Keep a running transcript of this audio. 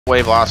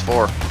wave lasts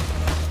for?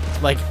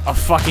 Like a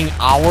fucking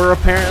hour,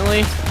 apparently.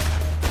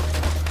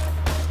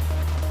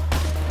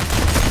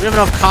 We have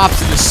enough cops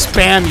to just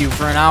spam you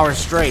for an hour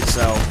straight,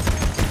 so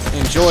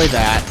enjoy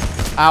that.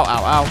 Ow,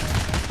 ow, ow.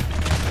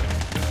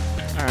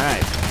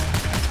 Alright.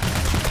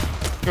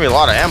 Give me a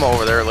lot of ammo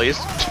over there, at least.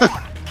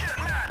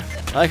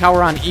 I like how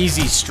we're on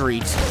Easy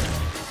Street. It's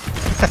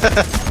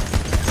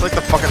like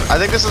the fucking... I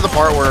think this is the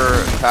part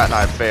where Pat and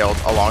I failed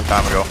a long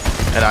time ago,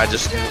 and I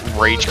just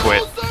rage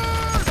quit.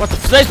 What the...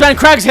 Spaceman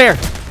Craig's here!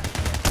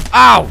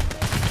 Ow!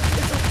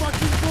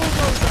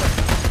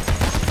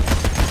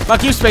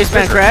 Fuck you,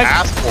 Spaceman Craig.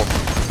 Asshole.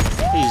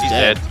 He's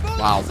dead.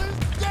 Wow.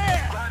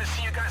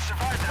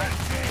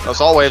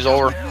 Assault wave's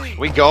over.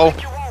 We go.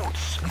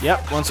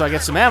 Yep, once I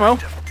get some ammo.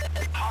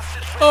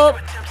 Oh!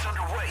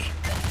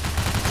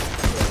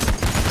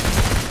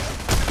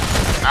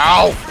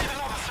 Ow!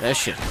 That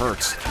shit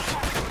hurts.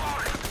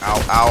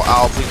 Ow, ow,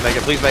 ow. Please make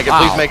it, please make it,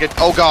 please make it.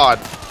 Oh, God.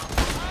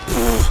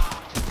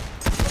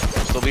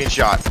 I'm still being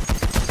shot.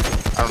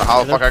 I don't know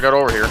how the fuck I got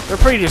over here. They're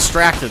pretty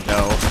distracted,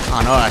 though,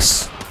 on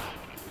us.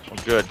 Well,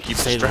 good. Keep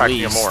distracting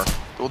him more.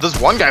 Well, this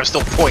one guy was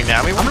still pointing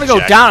at me. I'm gonna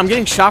go down. I'm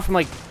getting shot from,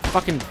 like,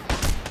 fucking...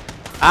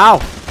 Ow!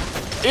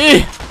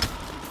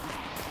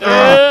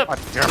 God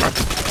damn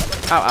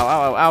it. Ow, ow,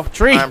 ow, ow, ow.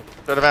 Tree! I'm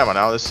out of ammo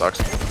now. This sucks.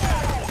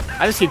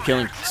 I just keep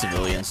killing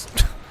civilians.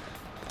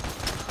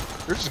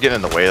 They're just getting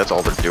in the way. That's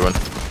all they're doing.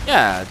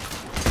 Yeah.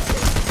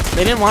 If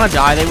they didn't want to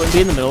die, they wouldn't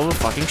be in the middle of a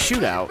fucking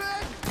shootout.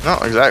 No,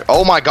 exactly.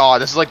 Oh my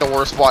God, this is like the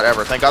worst spot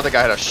ever. Thank God the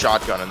guy had a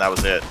shotgun and that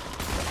was it.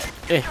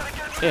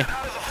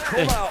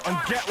 Come out and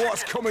get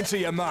what's coming to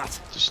you, Matt.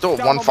 There's still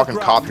one fucking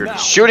cop here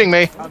just shooting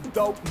me. And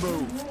don't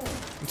move.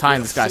 I'm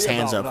tying this guy's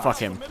hands up. Fuck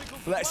him.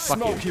 Let's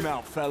smoke him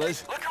out,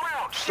 fellas.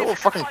 Still a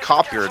fucking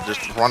cop here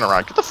just running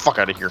around. Get the fuck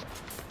out of here.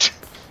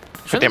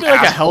 Shouldn't there be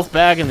like a health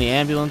bag in the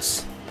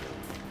ambulance?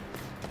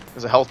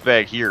 There's a health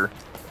bag here.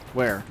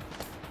 Where?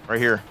 Right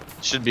here.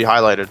 It should be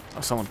highlighted.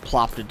 Oh, someone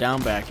plopped it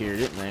down back here,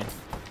 didn't they?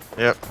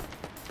 Yep.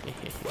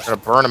 Gotta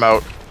burn him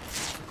out.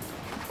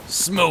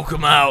 Smoke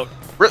him out.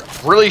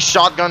 Really,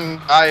 shotgun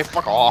guy?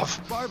 Fuck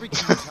off.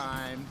 Barbecue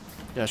time.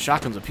 Yeah,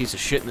 shotgun's a piece of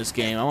shit in this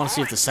game. I want to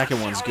see if the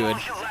second one's good.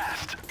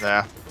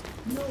 Nah.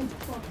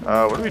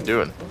 What are we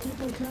doing?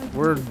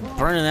 We're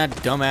burning that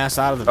dumbass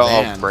out of the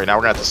van. Oh, great. Now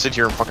we're gonna have to sit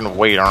here and fucking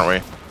wait,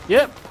 aren't we?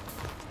 Yep.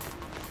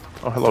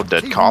 Oh, hello,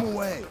 dead cop.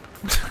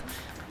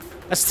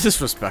 That's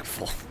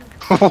disrespectful.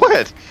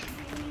 What?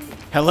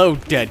 Hello,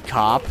 dead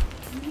cop.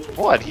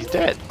 What? He's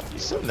dead.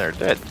 He's sitting there,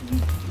 dead.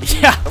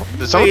 Yeah.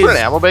 Did someone put an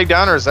ammo bag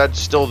down, or is that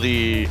still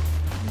the...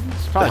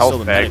 It's probably health still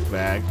the bag? medic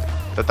bag.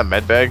 Is that the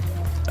med bag?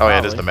 Oh, yeah,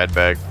 it is the med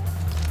bag.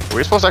 Are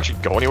we supposed to actually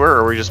go anywhere,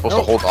 or are we just supposed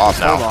to hold off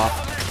now? Hold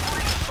off.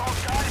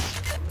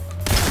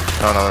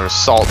 Oh, no, there's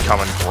assault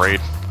coming.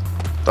 Great.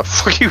 The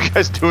fuck are you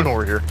guys doing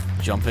over here?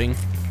 Jumping.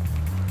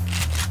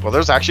 Well,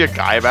 there's actually a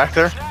guy back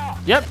there.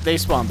 Yep, they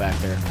spawn back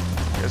there.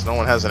 Guess no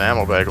one has an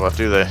ammo bag left,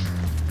 do they?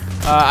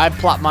 I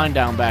plopped mine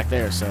down back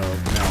there, so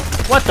no.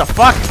 What the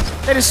fuck?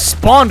 They just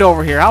spawned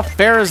over here. How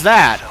fair is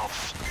that?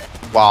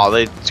 Wow,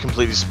 they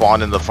completely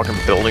spawned in the fucking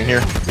building here.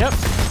 Yep.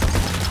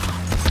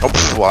 Oh,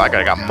 pff, well, that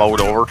guy got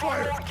mowed over.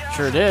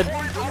 Sure did.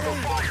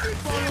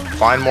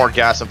 Find more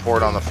gas and pour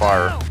it on the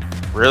fire.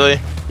 Really?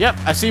 Yep,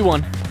 I see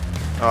one.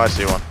 Oh, I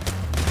see one.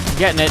 I'm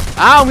getting it.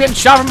 Ow, I'm getting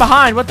shot from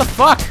behind. What the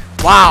fuck?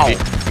 Wow.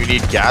 You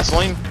need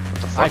gasoline?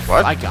 What the fuck?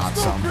 What? I got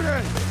some.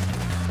 I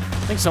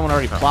think someone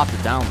already plopped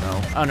it down,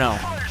 though. Oh, no.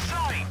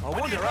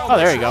 Oh,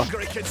 there you go.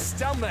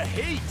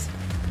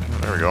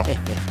 There we go.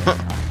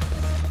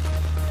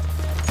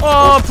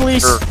 Oh,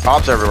 police. There are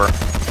cops everywhere.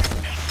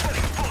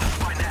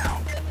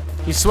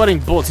 He's sweating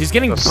bullets. He's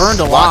getting burned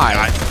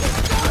alive.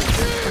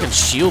 Fucking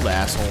shield,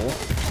 asshole.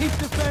 Keep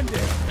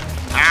defending.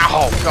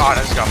 Ow, God,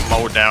 I just got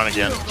mowed down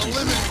again.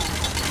 Jesus.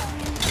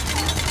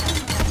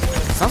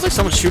 Sounds like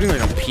someone's shooting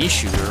like a pea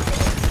shooter.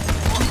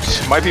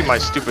 This might be my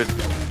stupid...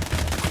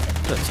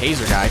 The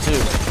taser guy,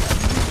 too.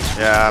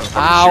 Yeah,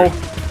 I'm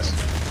Ow.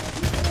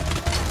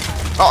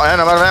 Oh,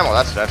 and I'm out of ammo.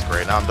 That's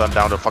great. Now I'm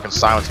down to a fucking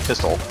silenced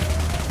pistol.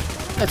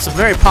 That's a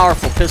very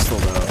powerful pistol,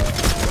 though.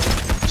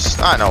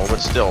 I know, but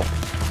still.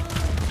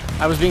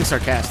 I was being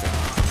sarcastic.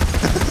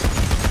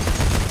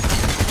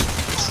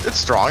 It's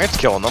strong. It's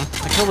killing them.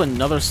 I killed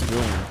another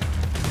civilian.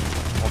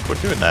 Well,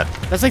 quit doing that.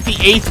 That's like the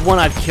 8th one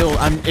I've killed.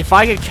 If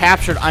I get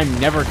captured, I'm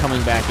never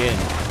coming back in.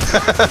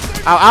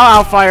 Ow, ow,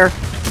 ow, fire.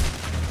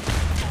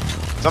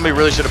 Somebody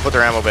really should have put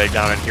their ammo bag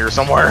down in here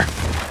somewhere.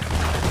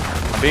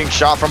 I'm being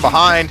shot from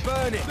behind.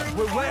 Burn it.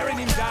 We're wearing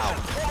him down.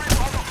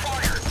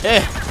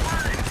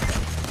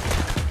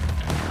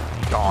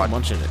 God. A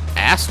bunch of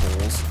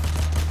assholes.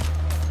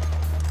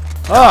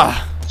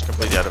 Ah. It's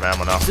completely out of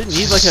ammo now. Didn't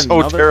need like so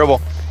another...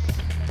 terrible.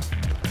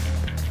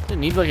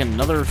 Didn't need like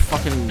another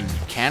fucking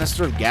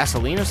canister of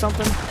gasoline or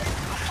something?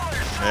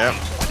 Yep.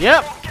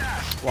 Yep.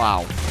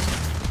 Wow.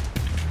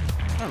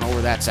 I don't know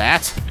where that's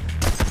at.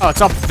 Oh,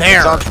 it's up there.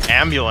 It's our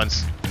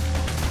ambulance.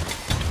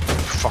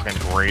 Fucking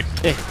great.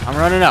 I'm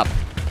running up.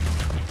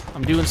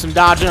 I'm doing some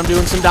dodging. I'm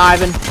doing some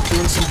diving.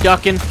 Doing some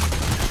ducking.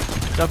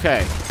 It's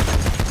okay.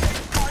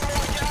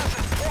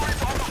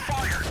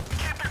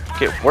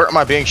 Okay, where am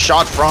I being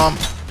shot from?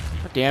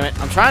 God damn it.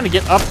 I'm trying to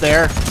get up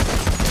there.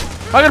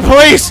 Fucking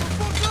police!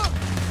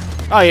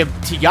 Oh,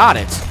 he got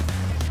it.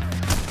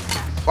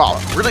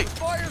 Wow, really?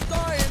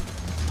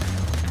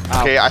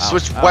 Ow, Okay, I ow,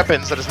 switched ow.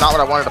 weapons. That is not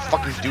what I wanted to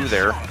fucking do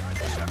there.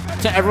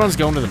 Everyone's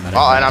going to the medic.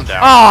 Oh, and I'm down.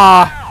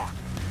 Ah!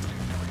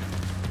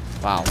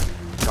 Wow.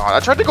 God, I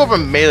tried to go over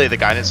and melee the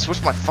guy and it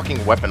switched my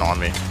fucking weapon on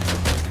me.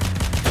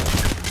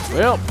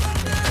 Well,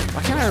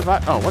 why can't I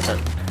revive? Oh, what the?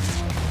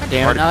 God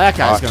damn it! Now that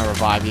guy's gonna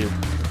revive you.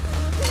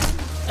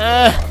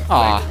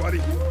 Aw.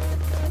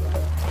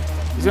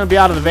 He's gonna be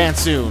out of the van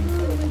soon.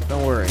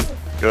 Don't worry.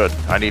 Good.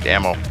 I need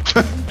ammo. I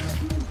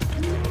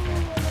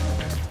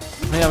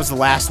think that was the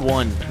last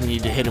one we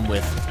need to hit him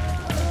with.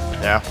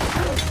 Yeah.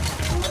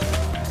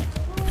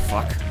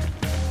 Fuck.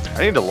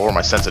 I need to lower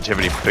my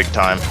sensitivity big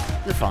time.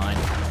 You're fine.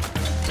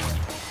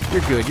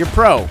 You're good. You're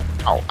pro.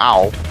 Ow,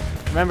 ow.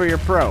 Remember, you're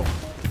pro.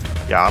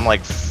 Yeah, I'm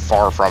like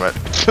far from it.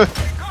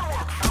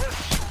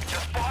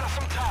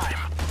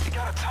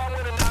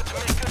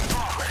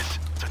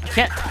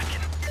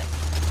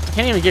 I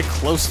can't even get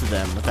close to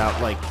them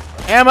without, like,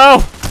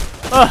 ammo!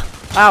 Ugh!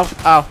 Ow,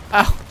 ow,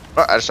 ow.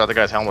 Oh, I just shot the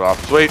guy's helmet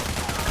off. Sweet.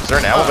 Is there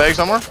an ammo bag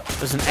somewhere?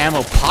 There's an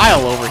ammo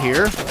pile over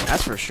here.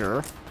 That's for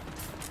sure.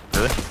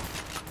 Really?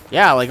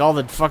 Yeah, like all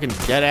the fucking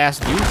dead-ass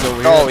dudes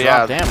over here Oh, that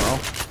yeah. dropped ammo.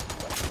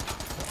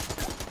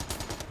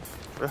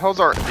 Where the hell's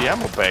the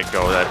ammo bag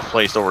go that's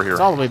placed over here?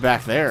 It's all the way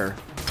back there.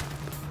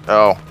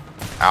 Oh.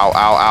 Ow, ow,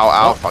 ow,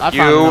 ow. Oh, Fuck I found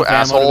you, enough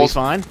ammo to be assholes.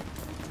 fine.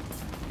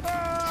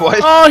 What?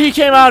 Oh, he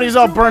came out. He's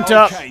all burnt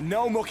up. Okay,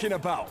 no mucking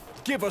about.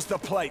 Give us the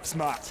plates,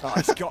 Matt.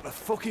 He's got the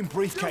fucking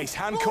briefcase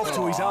handcuffed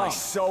to his arm.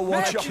 So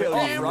want to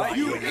kill you, right?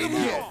 You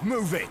idiot.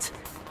 Move it.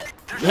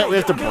 Yeah, we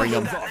have to bring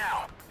him.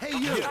 Hey,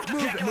 you.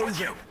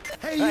 Move it.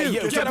 Hey,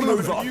 you. Get a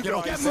move on.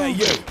 Say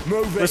you.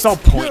 Move it. We're all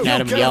pointing at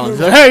him, yelling.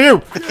 Hey,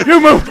 you!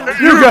 You move!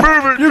 You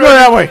go! You go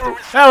that way!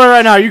 That way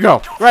right now. You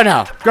go. Right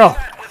now. Go.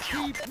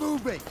 Keep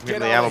moving. Get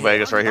the ammo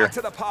bag is right here. Back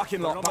to the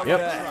parking lot back Yep.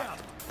 there.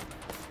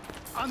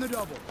 On the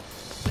double.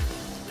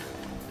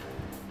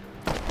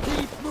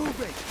 Keep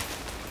moving.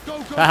 Go,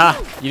 go, Haha,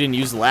 go. you didn't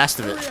use the last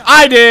of it.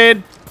 I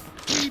did!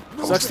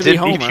 Sucks to be Didn't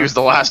Homer. use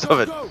the last of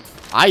it.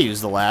 I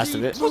used the last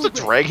of it. Supposed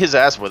to drag his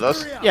ass with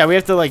us? Yeah, we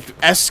have to, like,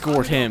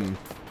 escort him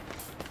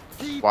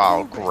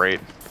Wow, great.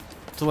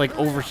 to, like,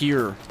 over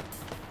here.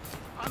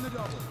 On the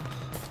double.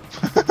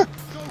 Go, go,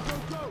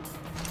 go.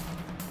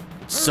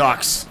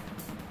 Sucks.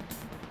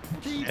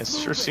 It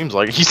sure seems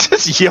like it. He's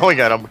just yelling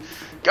at him.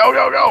 Go,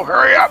 go, go!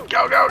 Hurry up!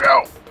 Go, go,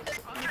 go!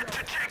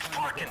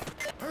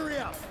 Hurry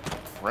up.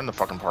 We're in the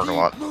fucking parking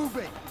lot.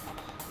 Moving.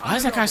 Why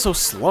is that guy so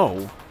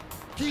slow?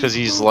 Because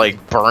he's,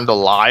 like, burned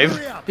alive?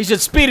 He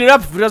should speed it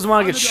up if he doesn't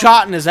want to get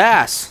shot in his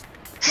ass.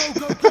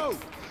 Go, go, go.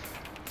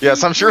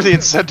 Yes, I'm sure the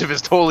incentive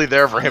is totally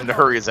there for him to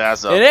hurry his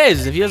ass up. It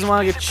is, if he doesn't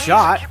want to get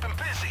shot.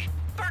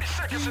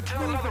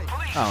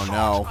 Oh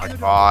no. My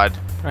God.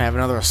 We're gonna have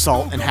another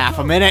assault in half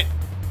a minute.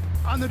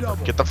 On the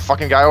double. Get the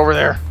fucking guy over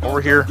there.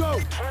 Over here. Go.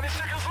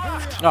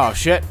 Oh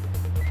shit.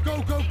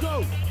 Go, go,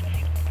 go.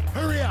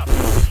 Hurry up.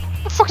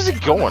 Where the fuck is he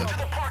going?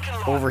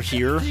 Over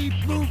here.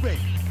 Keep moving.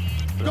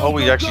 Where the hell are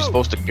we actually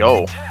supposed to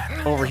go?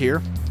 Over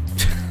here.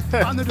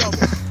 On the double.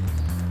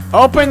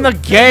 Open the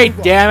gate,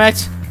 damn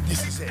it.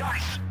 This is it.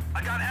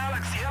 I got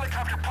Alex, the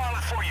helicopter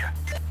pilot for you.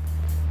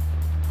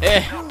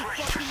 Eh.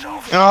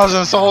 Oh, it's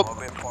an assault.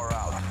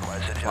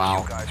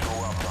 Wow. You guys go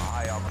up to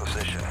high up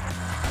position.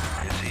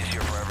 It's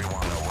easier for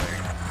everyone that way.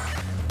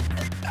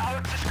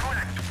 Alex is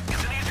correct.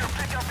 It's an easier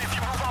pickup if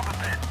you move up a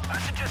bit. I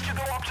suggest you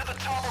go up to the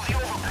top of the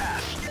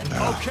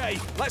overpass. Okay,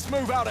 let's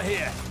move out of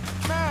here.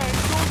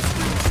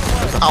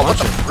 Oh, what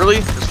the? Really?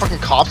 There's fucking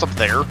cops up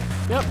there?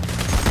 Yep.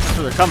 That's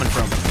where they're coming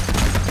from.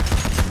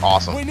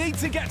 Awesome. We need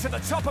to get to the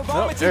top of Oh,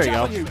 there Armitage you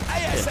go. Avenue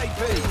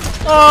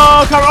ASAP.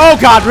 Oh, cover. Oh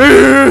god.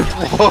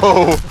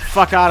 Whoa.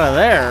 Fuck out of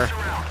there.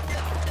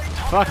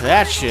 Fuck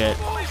that shit.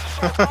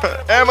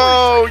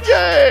 Ammo!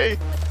 Yay!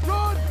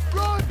 Run,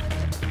 run.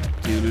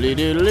 Doodly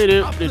doodly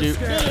doo doo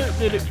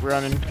doo doo.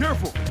 Running.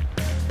 Careful.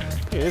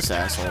 Look at this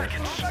asshole.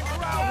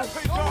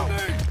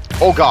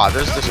 Oh god,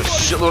 there's a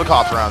shitload of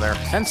cops around there.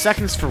 10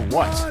 seconds for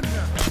what? I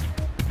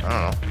don't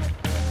know.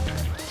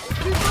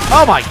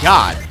 Oh my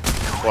god.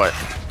 What?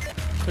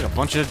 Like a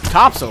bunch of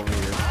cops over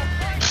here.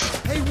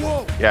 Hey,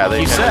 whoa. Yeah,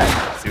 they You can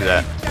said. do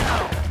that.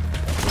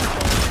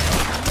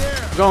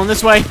 Going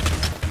this way.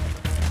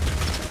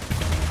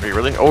 Are you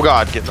really? Oh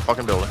god, get in the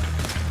fucking building.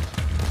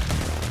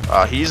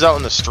 He's out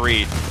in the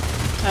street.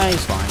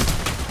 He's fine.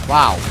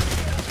 Wow.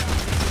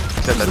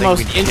 Except This is I the think most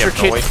we can't go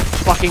away. intricate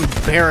fucking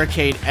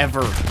barricade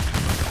ever.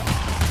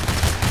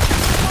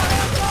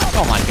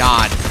 Oh my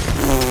god.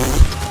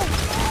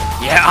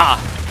 Yeah.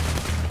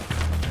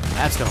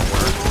 That's gonna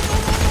work.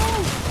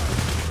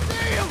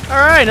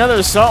 Alright, another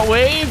assault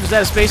wave. Is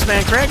that a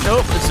spaceman crack?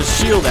 Nope, it's a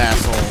shield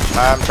asshole.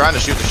 I'm trying to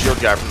shoot the shield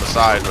guy from the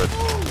side, but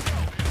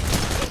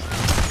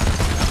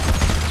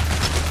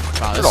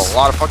Wow, there's a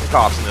lot of fucking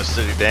cops in this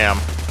city, damn.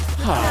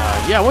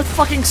 yeah, what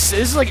fucking... This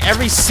is like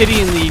every city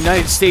in the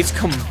United States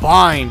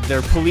combined,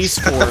 their police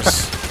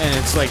force. And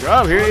it's like,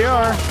 oh, here you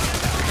are.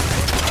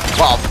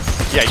 Well,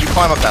 yeah, you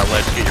climb up that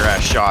ledge to get your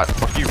ass shot.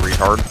 Fuck you,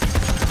 retard.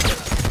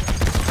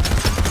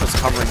 I was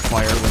covering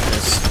fire with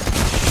this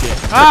shit.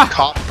 Ah!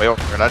 Cop way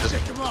over there, and I just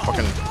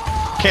fucking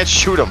can't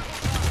shoot him.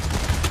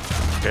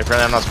 Okay,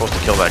 apparently I'm not supposed to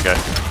kill that guy.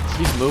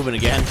 He's moving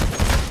again.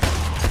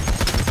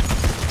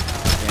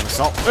 Damn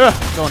assault. Ugh,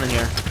 going in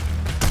here.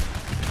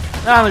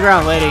 Down on the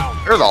ground, lady.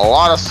 There's a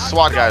lot of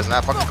SWAT guys in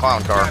that fucking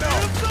clown car.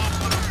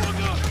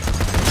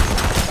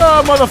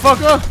 Oh,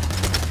 motherfucker!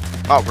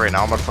 Oh, great,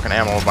 now I'm gonna fucking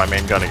ammo with my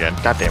main gun again.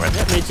 God damn it.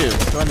 Yeah, me too.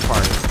 Join the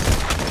party.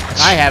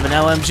 I have an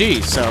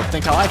LMG, so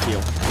think how I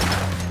feel.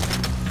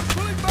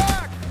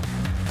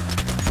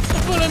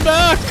 Put him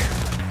back!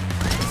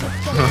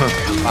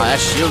 Wow, that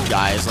shield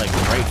guy is like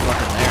right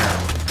fucking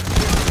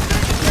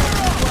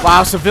there.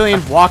 Wow,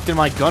 civilian walked in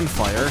my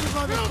gunfire.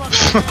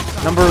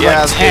 Number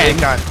yeah, like 10.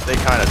 they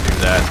kind of do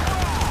that.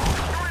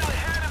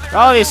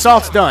 Oh, the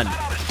assault's done.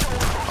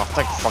 Oh,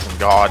 thank fucking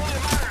God.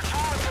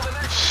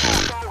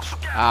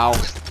 Ow.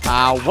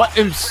 Ow. What?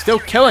 It's still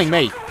killing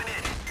me.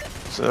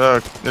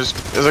 There's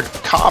a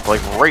cop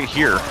like right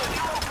here.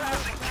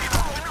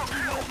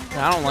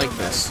 I don't like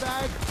this.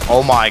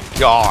 Oh my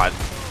God.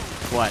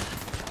 What?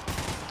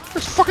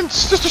 There's fucking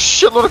just a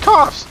shitload of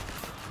cops.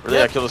 Really?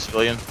 Yep. I killed a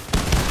civilian?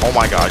 Oh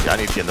my God, I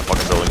need to get in the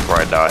fucking building before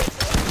I die.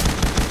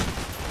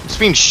 I'm just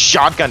being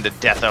shotgunned to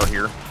death out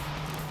here.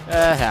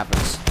 That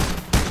happens.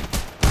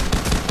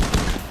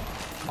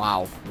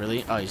 Wow.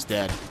 Really? Oh, he's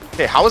dead.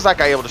 Okay, how is that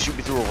guy able to shoot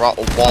me through a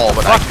wall,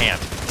 but I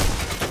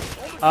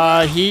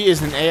can't? He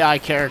is an AI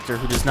character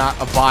who does not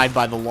abide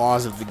by the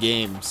laws of the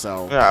game,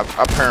 so... Yeah,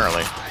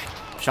 apparently.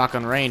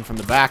 Shotgun rain from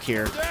the back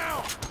here.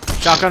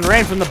 Shotgun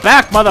rain from the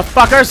back,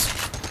 motherfuckers!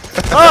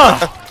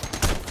 Ugh!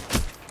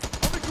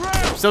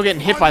 I'm still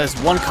getting hit by this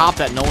one cop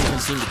that no one can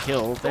seem to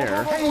kill.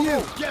 There. Hey,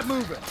 you! Get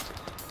moving!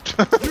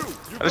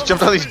 I just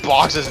jumped on these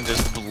boxes and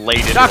just laid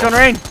it. Shotgun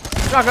rain!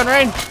 Shotgun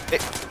rain! Hey.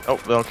 Oh,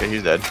 okay,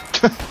 he's dead.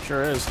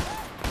 Sure is.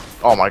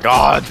 Oh my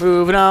God.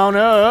 Moving on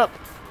up.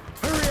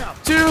 Hurry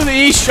up! To the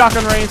east,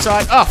 shotgun rain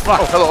side. Oh, fuck.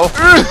 Oh, hello.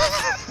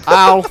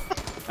 Ow.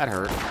 That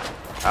hurt.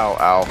 Ow,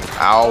 ow,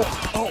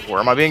 ow. Oh, where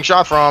am I being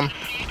shot from?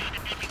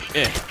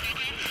 Eh.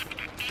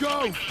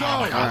 Go! Go!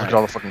 Look at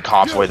all the fucking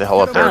cops way the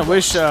hell up I there. kinda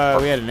wish we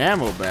had an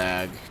ammo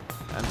bag.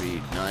 That'd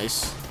be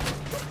nice.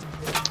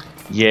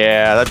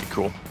 Yeah, that'd be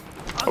cool.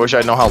 I wish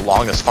I'd know how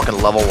long this fucking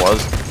level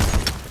was.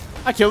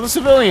 I killed a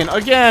civilian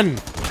again.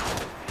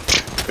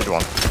 Good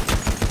one.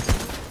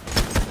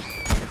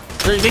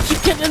 They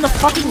keep getting in the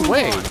fucking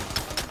way.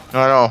 No,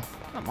 I know.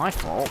 Not my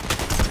fault.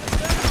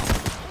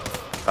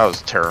 That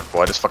was terrible.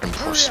 I just fucking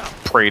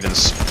sprayed and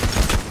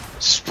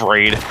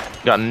sprayed.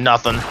 Got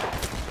nothing.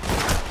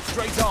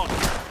 Straight on!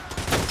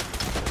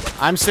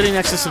 I'm sitting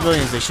next to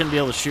civilians. They shouldn't be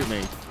able to shoot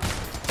me.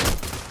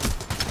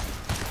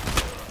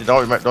 Don't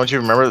you remember? Don't you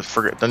remember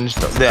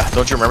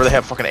they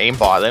have fucking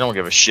aimbot? They don't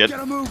give a shit. Get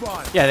a move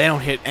on! Yeah, they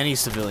don't hit any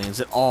civilians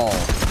at all.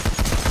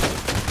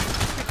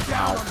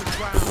 Wow.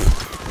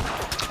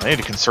 I need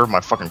to conserve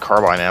my fucking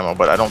carbine ammo,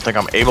 but I don't think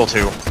I'm able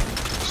to.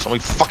 So many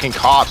fucking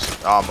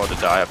cops. Oh, I'm about to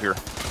die up here.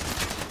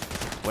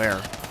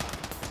 Where?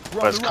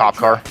 By this cop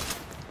car.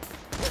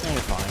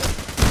 You're fine.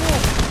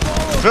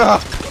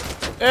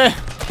 Yeah,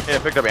 I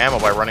picked up ammo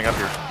by running up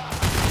here.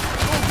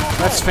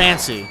 That's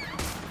fancy.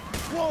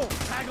 Whoa!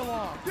 Tag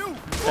along! You!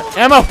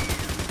 Ammo!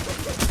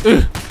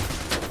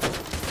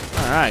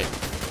 Alright.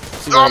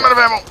 Oh, I'm out of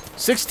ammo!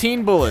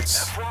 16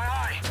 bullets.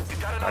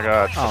 I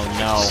got Oh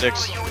no.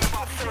 6.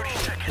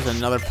 There's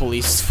another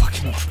police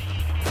fucking...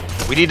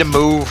 We need to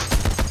move.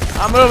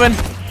 I'm moving.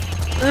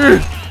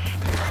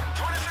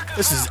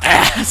 This is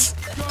ass.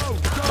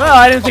 Well,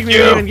 I didn't think we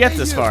would even get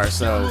this far,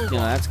 so, you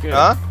know, that's good.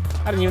 Huh?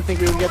 I didn't even think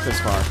we would get this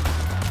far.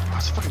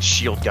 That's a fucking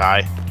shield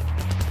guy.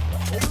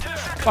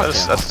 Fuck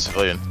That's him. a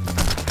civilian.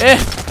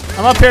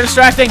 I'm up here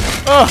distracting.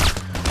 Ugh.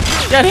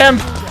 Get him.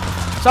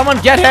 Someone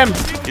get him.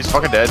 He's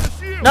fucking dead.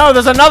 No,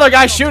 there's another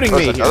guy shooting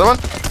me. There's another one?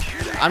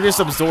 I'm just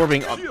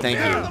absorbing. Oh, thank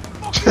you.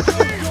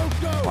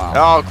 Wow.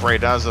 Oh,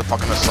 great. That was a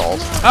fucking assault.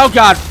 Oh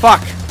god,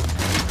 fuck.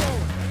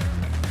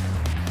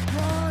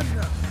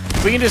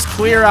 We can just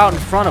clear out in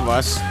front of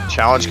us.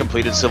 Challenge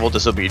completed, civil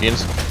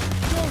disobedience.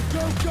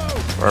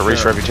 Or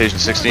reached reputation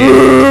 16.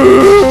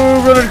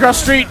 Running across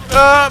the street.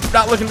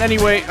 Not looking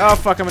anyway. Oh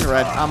fuck, I'm in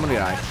red. I'm gonna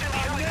die.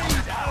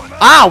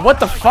 Ow, what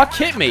the fuck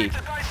hit me?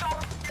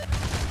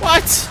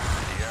 What?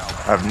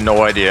 I have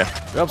no idea.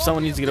 Well,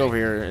 someone needs to get over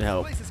here and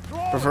help.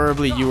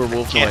 Preferably you or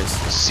Wolf Can't Noise.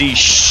 see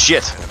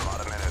shit.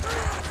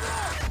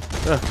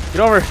 Get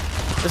over.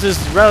 This is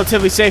a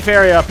relatively safe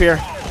area up here.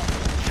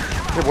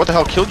 Yeah, what the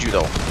hell killed you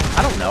though?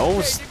 I don't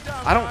know.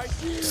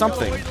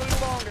 Something.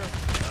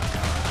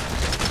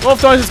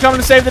 Wolf Noise is coming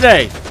to save the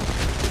day.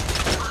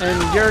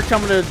 And you're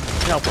coming to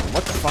help him.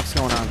 What the fuck's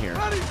going on here?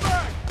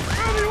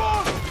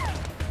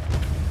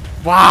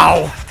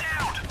 Wow.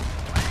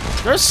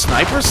 Is there a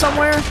sniper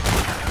somewhere?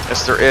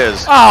 Yes, there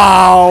is.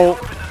 Oh.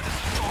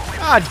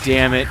 God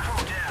damn it.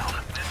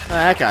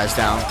 That guy's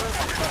down.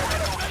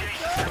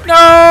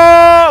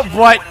 No!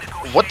 What?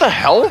 What the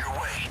hell?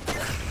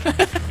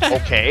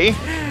 Okay.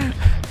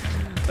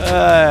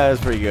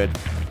 That's pretty good.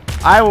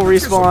 I will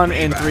respawn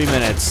in 3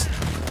 minutes.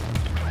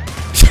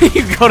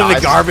 You go to the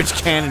garbage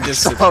can and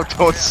just sit.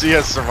 Don't see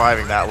us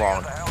surviving that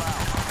long.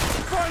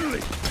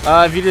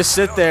 If you just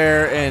sit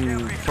there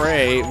and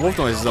pray, Wolf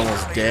Noise is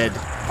almost dead.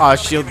 Oh,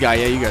 shield guy,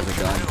 yeah, you guys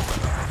are done.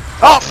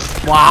 Oh,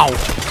 wow.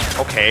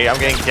 Okay, I'm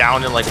getting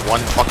down in like one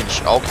fucking.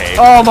 Okay.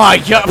 Oh my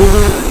god.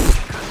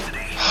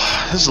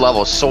 This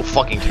level is so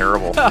fucking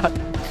terrible.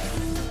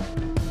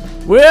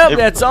 Well,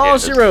 that's all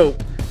she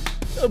wrote.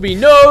 There'll be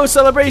no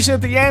celebration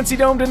at the Yancey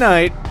Dome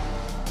tonight.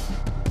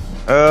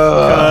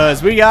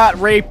 Because we got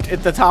raped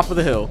at the top of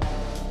the hill.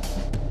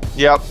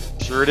 Yep,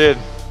 sure did.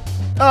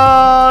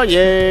 Oh,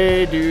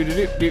 yay.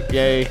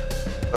 Yay.